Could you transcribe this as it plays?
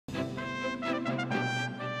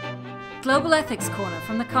Global Ethics Corner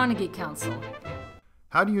from the Carnegie Council.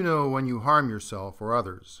 How do you know when you harm yourself or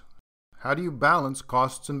others? How do you balance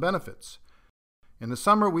costs and benefits? In the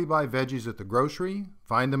summer, we buy veggies at the grocery,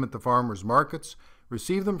 find them at the farmers' markets,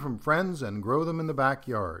 receive them from friends, and grow them in the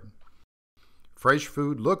backyard. Fresh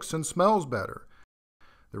food looks and smells better.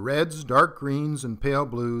 The reds, dark greens, and pale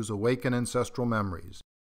blues awaken ancestral memories.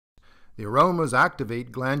 The aromas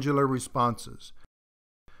activate glandular responses.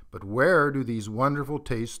 But where do these wonderful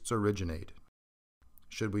tastes originate?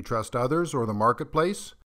 Should we trust others or the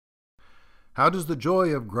marketplace? How does the joy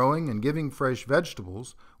of growing and giving fresh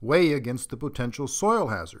vegetables weigh against the potential soil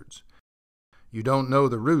hazards? You don't know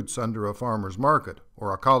the roots under a farmer's market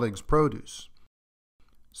or a colleague's produce.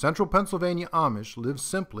 Central Pennsylvania Amish live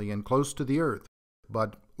simply and close to the earth,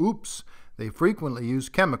 but oops, they frequently use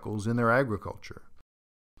chemicals in their agriculture.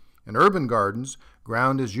 In urban gardens,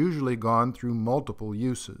 ground is usually gone through multiple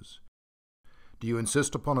uses. Do you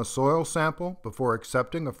insist upon a soil sample before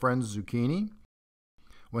accepting a friend's zucchini?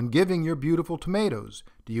 When giving your beautiful tomatoes,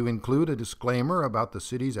 do you include a disclaimer about the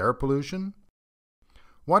city's air pollution?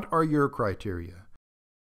 What are your criteria?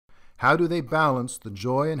 How do they balance the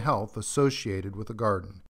joy and health associated with a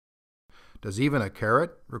garden? Does even a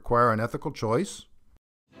carrot require an ethical choice?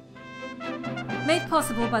 Made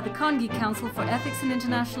possible by the Carnegie Council for Ethics and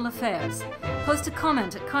International Affairs. Post a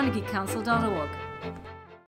comment at carnegiecouncil.org.